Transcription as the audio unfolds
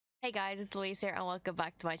Hey guys, it's Louise here and welcome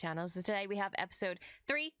back to my channel. So today we have episode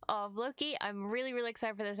 3 of Loki. I'm really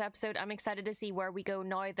excited for this episode. I'm excited to see where we go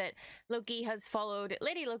now that Loki has followed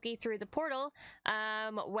Lady Loki through the portal.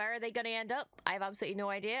 Where are they going to end up? I have absolutely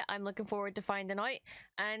no idea. I'm looking forward to finding out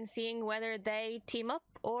and seeing whether they team up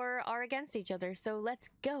or are against each other. So let's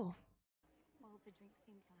go. Well, the drinks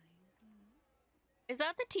seem fine. Is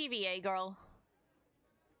that the TVA girl?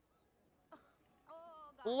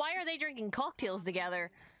 Oh, Why are they drinking cocktails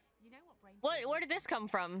together? you know what brain Where did this come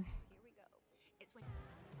from? Here we go. It's when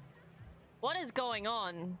What is going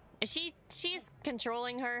on? She's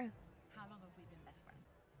controlling her? How long have we been best friends?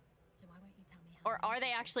 So why won't you tell me how Or long are they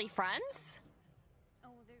you've been actually friends? Oh,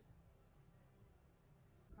 there's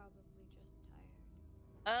probably just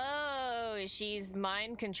tired. Oh, she's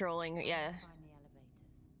mind controlling. Yeah. Find the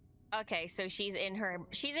elevators. Okay, so she's in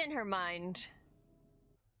her mind.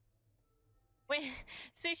 Wait,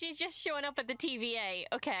 so she's just showing up at the TVA.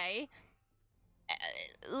 Okay.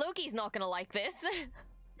 Loki's not gonna like this.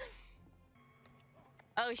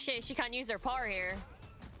 Oh shit, she can't use her power here.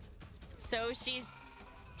 So she's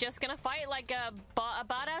just gonna fight like a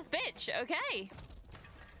badass bitch. Okay.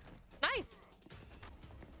 Nice.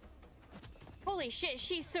 Holy shit,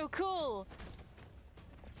 she's so cool.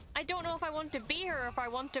 I don't know if I want to be her or if I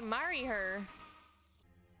want to marry her.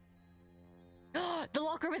 The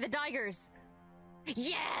locker with the daggers.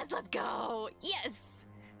 Yes, let's go. Yes.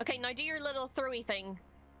 Okay, now do your little throwy thing.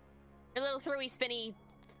 Your little throwy spinny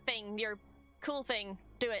thing. Your cool thing.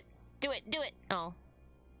 Do it. Do it. Do it. Oh.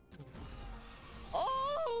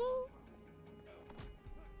 Oh.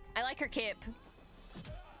 I like her cape.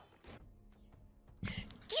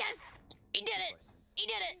 Yes. He did it. He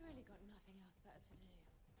did it. I really got nothing else better to do.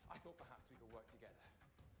 I thought perhaps we could work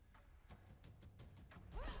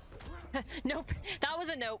together. Nope. That was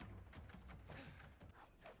a nope.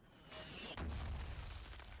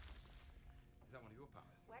 Is that one of your powers?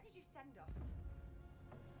 Where did you send us?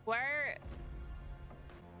 Where?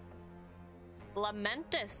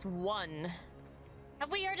 Lamentus 1.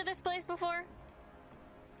 Have we heard of this place before?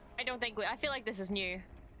 I don't think we... I feel like this is new.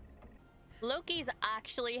 Loki's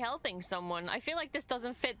actually helping someone. I feel like this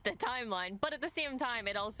doesn't fit the timeline, but at the same time,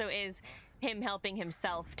 it also is him helping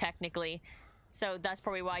himself, technically. So that's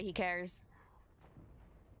probably why he cares.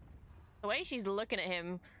 The way she's looking at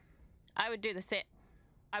him, I would do the sit.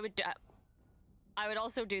 I would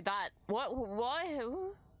also do that. What?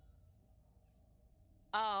 Who?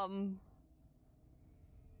 Sam?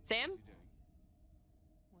 What are you doing?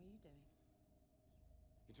 What are you doing?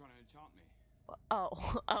 You're trying to enchant me.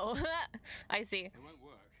 Oh, I see. It won't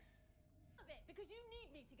work. Of it, because you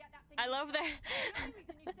need me to get that thing. I love that. That's the only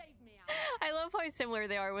reason you saved me out. I love how similar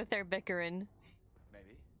they are with their bickering.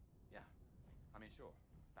 Maybe. Yeah. I mean, sure.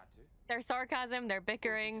 That too. Their sarcasm, their Or we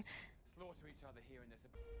bickering. just slaughter each other here in this.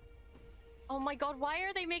 Oh my god, why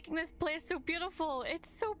are they making this place so beautiful? It's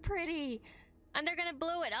so pretty. And they're gonna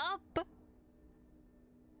blow it up.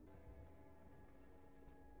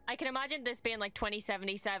 I can imagine this being like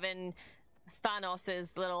 2077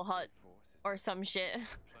 Thanos's little hut or some shit.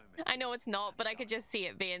 I know it's not, but I could just see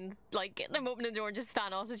it being like them opening the door and just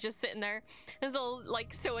Thanos is just sitting there. His little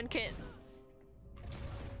like sewing kit.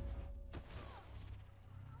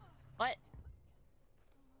 What?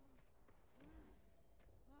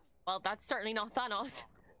 Well, that's certainly not Thanos.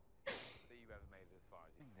 That you ever made it as far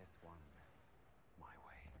as you. This one my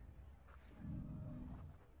way.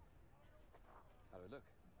 Hello, look.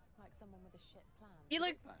 Like someone with a shit plan. You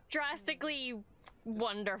look drastically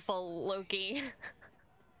wonderful, Loki.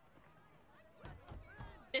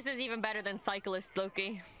 This is even better than Cyclist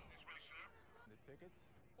Loki. The tickets?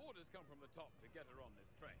 Orders come from the top to get her on this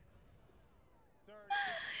train. Sir,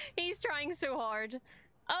 He's trying so hard.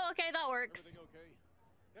 Oh, okay, that works. everything okay?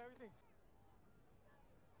 Yeah, everything's.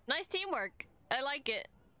 Nice teamwork. I like it.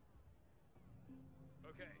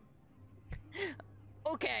 Okay.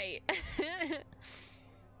 Okay. Good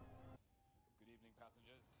evening,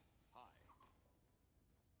 passengers. Hi.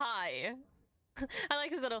 Hi. I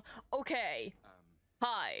like his little okay.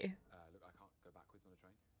 Hi. Look, I can't go backwards on a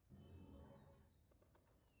train.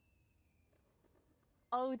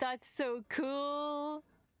 Oh, that's so cool.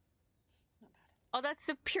 Not bad. Oh, that's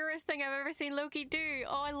the purest thing I've ever seen Loki do.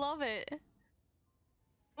 Oh, I love it.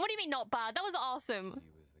 What do you mean not bad? That was awesome.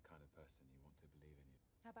 You was the kind of person you want to believe in.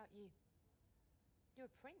 How about you? You're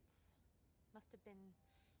a prince. Must have been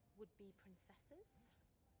would-be princesses,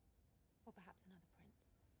 or perhaps another prince.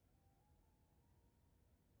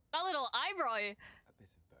 That little eyebrow. A bit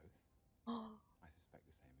of both. I suspect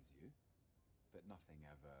the same as you, but nothing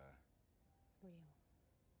ever. Real.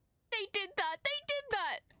 They did that. They did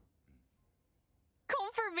that.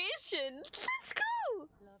 Confirmation. Let's go.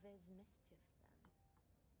 Love is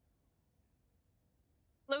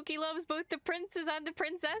Loki loves both the princes and the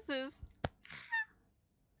princesses.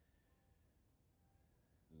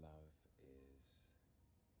 Love is...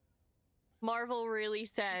 Marvel really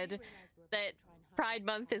said that Pride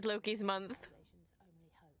Month is Loki's month.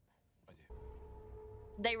 I do.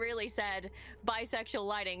 They really said bisexual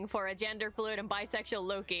lighting for a gender fluid and bisexual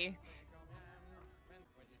Loki.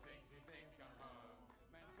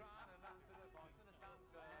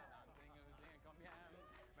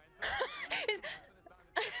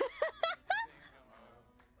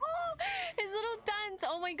 Oh, his little dance!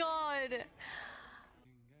 Oh my god!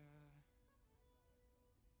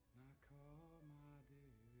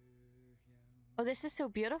 Oh, this is so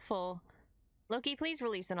beautiful. Loki, please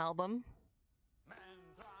release an album.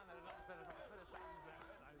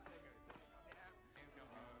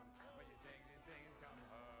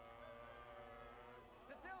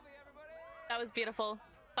 That was beautiful.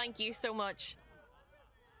 Thank you so much.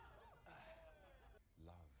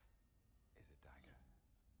 Love is a dagger.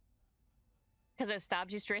 Because it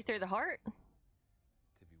stabs you straight through the heart? To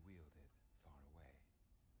be wielded far away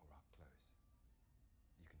or up close.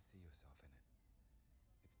 You can see yourself in it.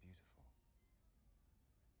 It's beautiful.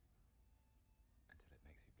 Until it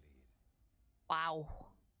makes you bleed. Wow.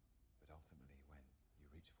 But ultimately, when you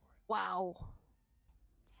reach for it... Wow.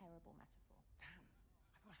 Terrible metaphor. Damn,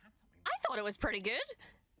 I thought I had something. I thought it was pretty good.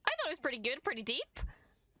 I thought it was pretty good, pretty deep. Stay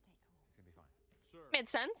cool. It's gonna be fine. Sir, Made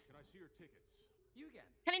sense. can I see your tickets? You again?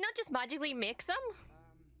 Can he not just magically make some?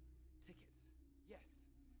 Tickets. Yes,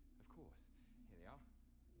 of course. Here they are.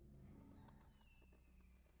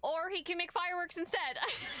 Or he can make fireworks instead.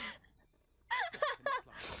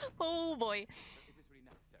 Oh boy. Is this really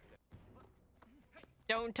necessary?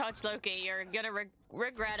 Don't touch Loki. You're gonna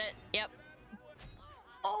regret it. Yep.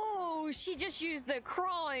 Oh, she just used the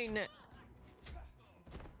crown.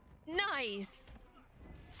 Nice.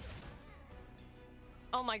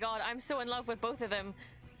 Oh my god, I'm so in love with both of them.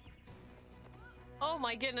 Oh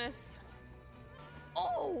my goodness.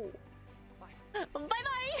 Oh.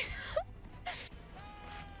 Bye-bye.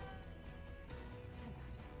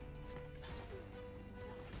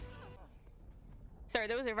 Sorry,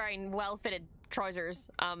 those are very well-fitted trousers.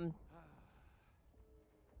 Well,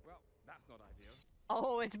 that's not ideal.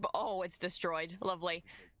 Oh, it's destroyed. Lovely.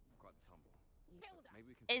 Quite the tumble. Maybe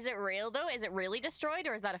we can... Is it real though? Is it really destroyed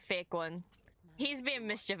or is that a fake one? He's being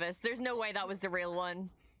mischievous. There's no way that was the real one.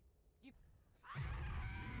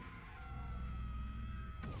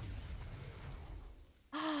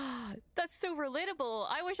 That's so relatable.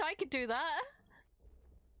 I wish I could do that.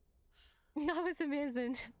 That was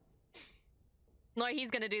amazing. No,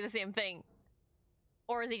 he's gonna do the same thing.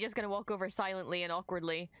 Or is he just gonna walk over silently and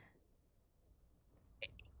awkwardly?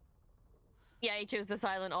 Yeah, he chose the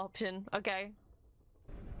silent option. Okay.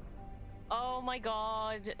 Oh my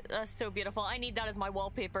god. That's so beautiful. I need that as my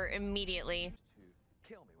wallpaper immediately. To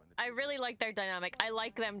kill me when the I really like their dynamic. I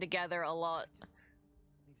like them together a lot.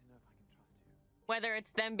 need to know if I can trust you. Whether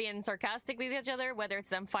it's them being sarcastic with each other, whether it's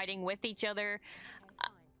them fighting with each other. Okay,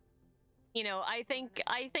 fine. You know, I think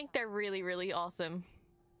they're really, really awesome.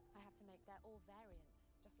 I have to make that all variants,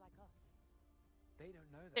 just like us. They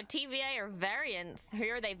don't know The that. TVA are variants. Who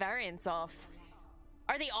are they variants of?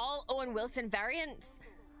 Are they all Owen Wilson variants?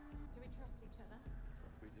 Do we trust each other?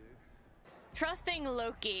 We do. Trusting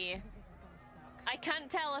Loki. Because this is gonna suck. I can't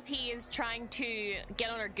tell if he is trying to get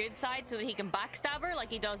on her good side so that he can backstab her like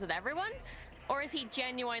he does with everyone, or is he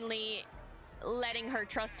genuinely letting her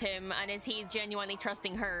trust him, and is he genuinely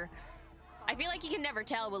trusting her? I feel like you can never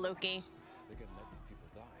tell with Loki. They're gonna let these people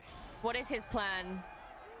die. What is his plan?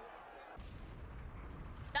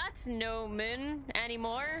 That's no moon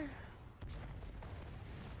anymore.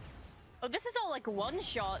 Oh, this is all like one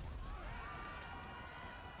shot.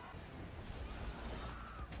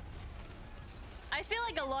 I feel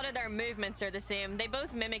like a lot of their movements are the same. They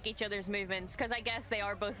both mimic each other's movements because I guess they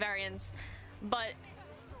are both variants, but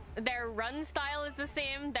their run style is the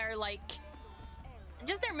same. They're like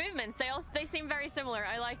just their movements. They seem very similar.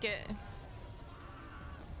 I like it.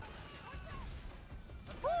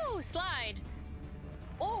 Woo, slide.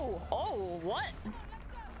 Oh, what?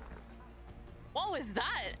 What was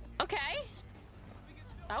that? Okay.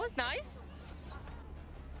 That was nice.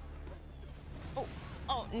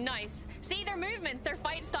 Oh, nice. See, their movements, their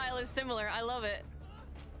fight style is similar. I love it.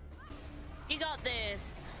 You got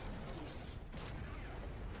this.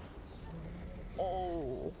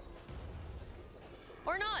 Oh.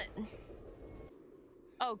 Or not.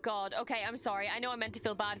 Oh god, okay, I'm sorry. I know I meant to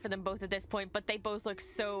feel bad for them both at this point, but they both look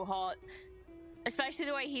so hot. Especially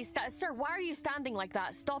the way he's Sir, why are you standing like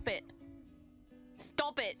that? Stop it.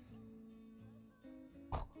 Stop it.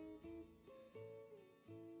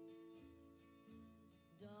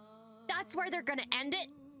 That's where they're gonna end it?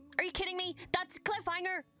 Are you kidding me? That's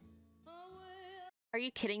cliffhanger! Are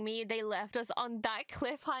you kidding me? They left us on that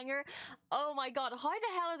cliffhanger? Oh my god, how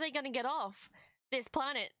the hell are they gonna get off this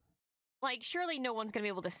planet? Like, surely no one's gonna be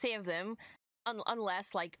able to save them.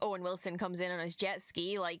 Unless, like, Owen Wilson comes in on his jet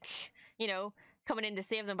ski, like, you know, coming in to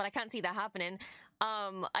save them, but I can't see that happening.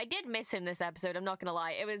 I did miss him this episode, I'm not gonna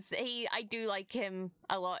lie. I do like him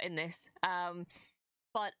a lot in this.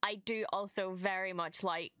 But I do also very much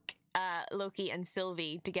like Loki and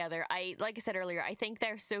Sylvie together. Like I said earlier, I think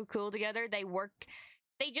they're so cool together.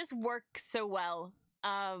 They just work so well.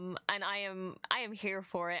 And I am here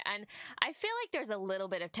for it. And I feel like there's a little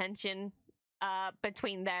bit of tension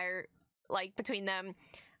between them.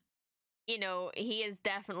 You know, he is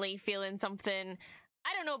definitely feeling something.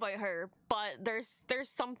 I don't know about her, but there's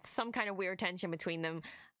some kind of weird tension between them.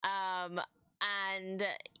 And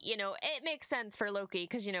you know, it makes sense for Loki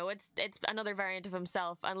because, you know, it's another variant of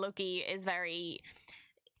himself, and Loki is very,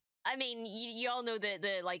 I mean, you all know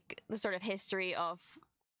the sort of history of,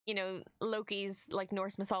 you know, Loki's like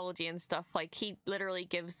Norse mythology and stuff. Like, he literally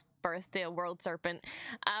gives birth to a world serpent.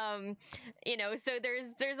 You know, so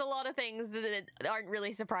there's a lot of things that aren't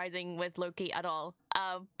really surprising with Loki at all.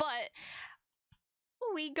 But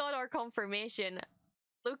we got our confirmation.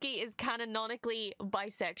 Loki is canonically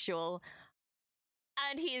bisexual,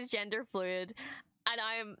 and he is gender fluid, and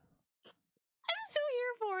I'm so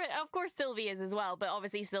here for it. Of course Sylvie is as well, but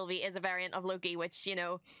obviously Sylvie is a variant of Loki, which, you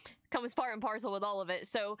know, comes part and parcel with all of it.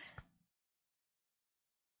 So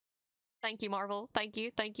thank you, Marvel. Thank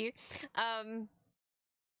you.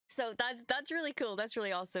 So that's really cool. That's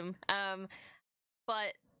really awesome.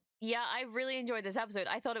 But yeah, I really enjoyed this episode.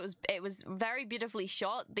 I thought it was very beautifully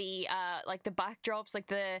shot. The like the backdrops, like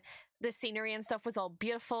the scenery and stuff was all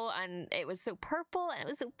beautiful, and it was so purple and it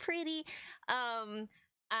was so pretty.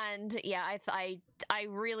 And yeah, I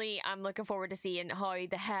really am looking forward to seeing how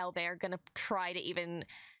the hell they're gonna try to even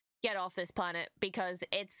get off this planet, because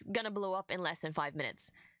it's gonna blow up in less than 5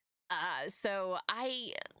 minutes. So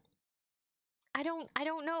I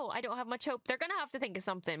don't know. I don't have much hope. They're gonna have to think of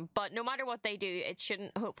something, but no matter what they do, it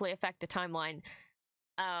shouldn't hopefully affect the timeline.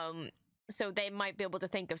 So they might be able to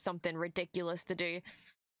think of something ridiculous to do.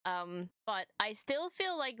 But I still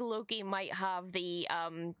feel like Loki might have the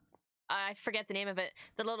I forget the name of it,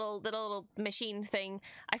 the little machine thing.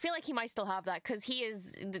 I feel like he might still have that, because he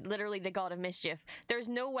is literally the god of mischief. There's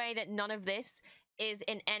no way that none of this is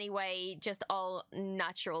in any way just all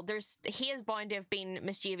natural. He is bound to have been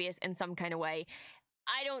mischievous in some kind of way.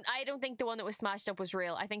 I don't think the one that was smashed up was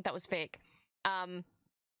real. I think that was fake. I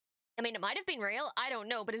mean, it might have been real, I don't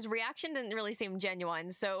know, but his reaction didn't really seem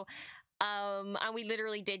genuine. So and we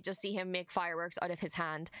literally did just see him make fireworks out of his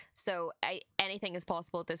hand. So anything is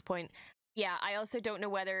possible at this point. Yeah, I also don't know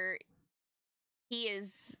whether he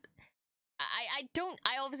is...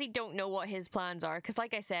 I obviously don't know what his plans are, because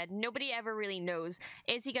like I said, nobody ever really knows.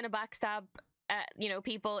 Is he going to backstab you know,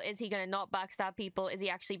 people? Is he going to not backstab people? Is he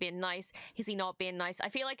actually being nice? Is he not being nice? I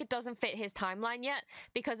feel like it doesn't fit his timeline yet,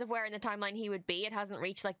 because of where in the timeline he would be. It hasn't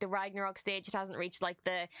reached like the Ragnarok stage. It hasn't reached like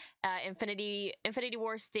the Infinity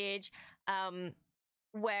War stage,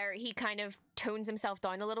 where he kind of tones himself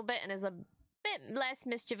down a little bit and is a bit less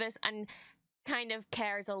mischievous and kind of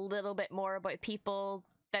cares a little bit more about people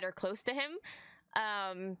that are close to him.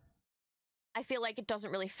 I feel like it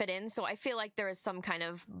doesn't really fit in, so I feel like there is some kind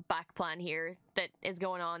of back plan here that is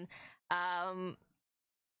going on.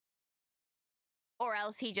 Or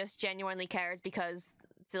else he just genuinely cares because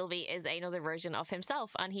Sylvie is another version of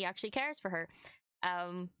himself and he actually cares for her.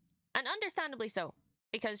 And understandably so,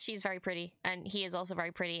 because she's very pretty and he is also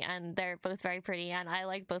very pretty, and they're both very pretty, and I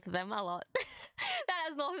like both of them a lot. That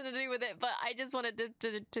has nothing to do with it, but I just wanted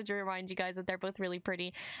to remind you guys that they're both really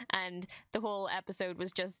pretty, and the whole episode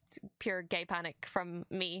was just pure gay panic from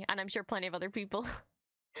me, and I'm sure plenty of other people.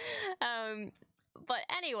 But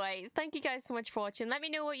anyway, thank you guys so much for watching. Let me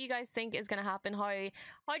know what you guys think is going to happen. How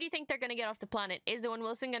do you think they're going to get off the planet? Is Owen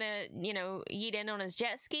Wilson going to, you know, yeet in on his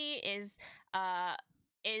jet ski?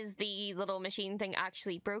 Is the little machine thing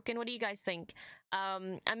actually broken? What do you guys think?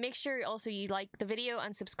 And make sure also you like the video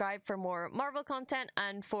and subscribe for more Marvel content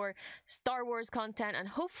and for Star Wars content, and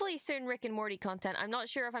hopefully soon Rick and Morty content. I'm not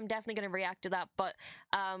sure if I'm definitely going to react to that, but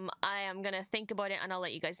I am going to think about it and I'll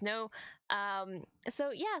let you guys know.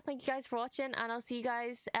 So yeah, thank you guys for watching, and I'll see you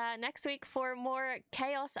guys next week for more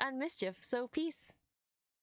chaos and mischief. So peace.